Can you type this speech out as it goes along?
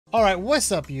All right,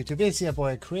 what's up, YouTube? It's your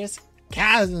boy Chris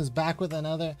Cousins back with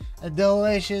another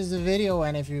delicious video.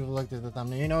 And if you've looked at the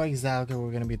thumbnail, you know exactly what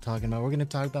we're going to be talking about. We're going to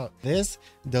talk about this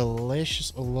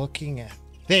delicious looking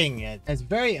thing. It's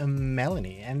very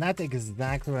melony, and that's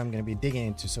exactly what I'm going to be digging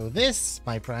into. So this,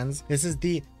 my friends, this is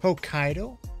the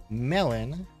Hokkaido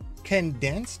melon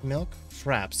condensed milk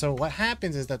frappe. So what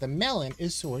happens is that the melon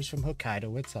is sourced from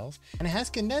Hokkaido itself, and it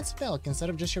has condensed milk instead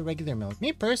of just your regular milk.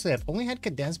 Me personally, I've only had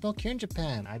condensed milk here in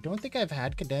Japan. I don't think I've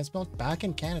had condensed milk back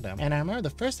in Canada. And I remember the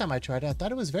first time I tried it, I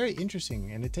thought it was very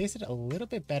interesting, and it tasted a little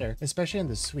bit better, especially in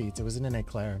the sweets. It was in an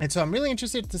eclair. And so I'm really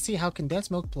interested to see how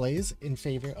condensed milk plays in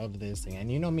favor of this thing.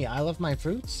 And you know me, I love my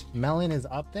fruits. Melon is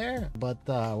up there, but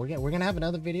we're gonna have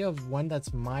another video of one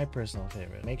that's my personal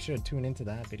favorite. Make sure to tune into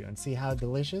that video and see how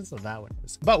delicious that one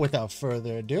is. But without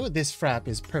further ado, this frappe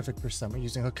is perfect for summer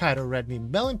using Hokkaido red meat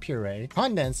melon puree,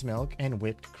 condensed milk, and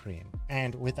whipped cream.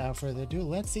 And without further ado,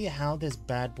 let's see how this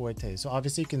bad boy tastes. So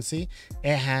obviously you can see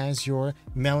it has your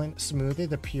melon smoothie,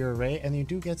 the puree, and you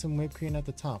do get some whipped cream at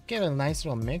the top. Give it a nice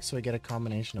little mix so we get a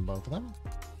combination of both of them.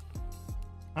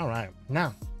 All right,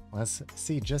 now let's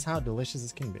see just how delicious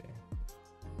this can be.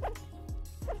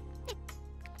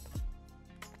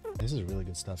 This is really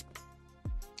good stuff.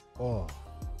 Oh.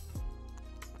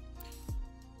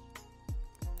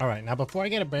 All right, now before I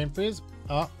get a brain freeze,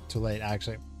 oh, too late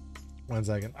actually. 1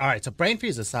 second. All right, so brain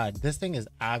freeze aside, this thing is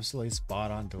absolutely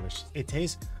spot on delicious. It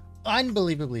tastes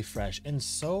unbelievably fresh and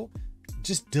so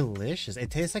just delicious. It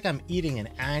tastes like I'm eating an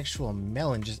actual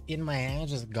melon just in my hand,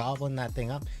 just gobbling that thing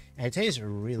up. And it tastes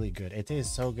really good. It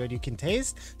tastes so good. You can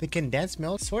taste the condensed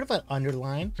milk, sort of an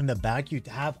underline. In the back, you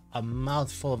have a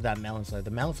mouthful of that melon flavor.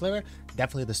 The melon flavor,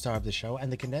 definitely the star of the show.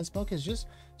 And the condensed milk is just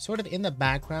sort of in the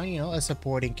background, you know, a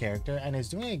supporting character, and it's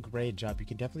doing a great job. You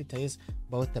can definitely taste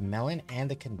both the melon and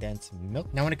the condensed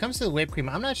milk. Now, when it comes to the whipped cream,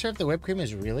 I'm not sure if the whipped cream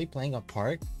is really playing a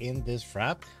part in this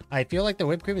frappe. I feel like the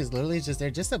whipped cream is literally just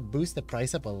there just to boost the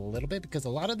price up a little bit, because a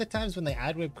lot of the times when they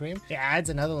add whipped cream, it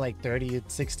adds another like 30,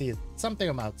 60, something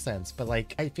amount cents. But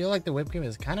like, I feel like the whipped cream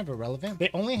is kind of irrelevant. They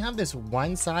only have this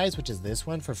one size, which is this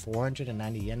one for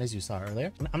 490 yen, as you saw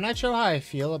earlier. I'm not sure how I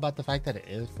feel about the fact that it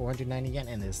is 490 yen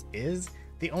and this is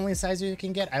the only size you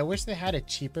can get. I wish they had a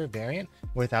cheaper variant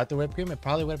without the whipped cream. It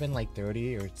probably would have been like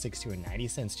 30 or 60 or 90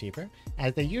 cents cheaper,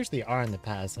 as they usually are in the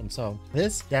past. And so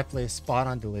this definitely is spot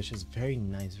on delicious, very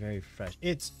nice, very fresh.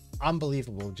 It's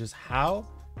unbelievable just how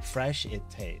fresh it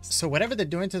tastes. So whatever they're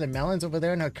doing to the melons over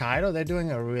there in Hokkaido, they're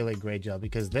doing a really great job,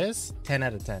 because this 10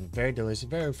 out of 10, very delicious,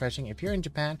 very refreshing. If you're in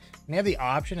Japan and you have the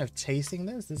option of tasting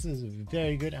this is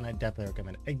very good, and I definitely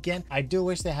recommend it. Again, I do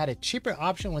wish they had a cheaper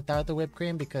option without the whipped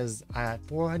cream, because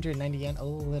 490 yen, a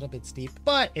little bit steep.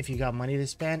 But if you got money to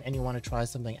spend and you want to try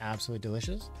something absolutely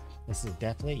delicious, this is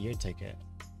definitely your ticket.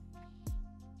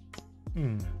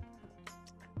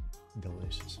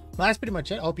 Delicious. Well, that's pretty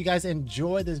much it. I hope you guys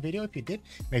enjoyed this video. If you did,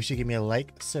 make sure you give me a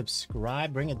like,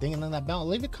 subscribe, ring a ding on that bell,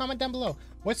 leave a comment down below.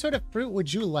 What sort of fruit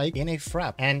would you like in a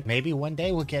frappe? And maybe one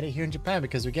day we'll get it here in Japan,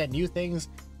 because we get new things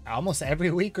almost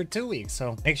every week or 2 weeks.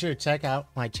 So make sure to check out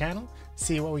my channel,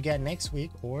 see what we get next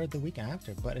week or the week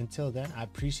after. But until then, I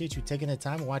appreciate you taking the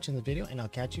time and watching the video, and I'll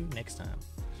catch you next time.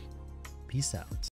 Peace out.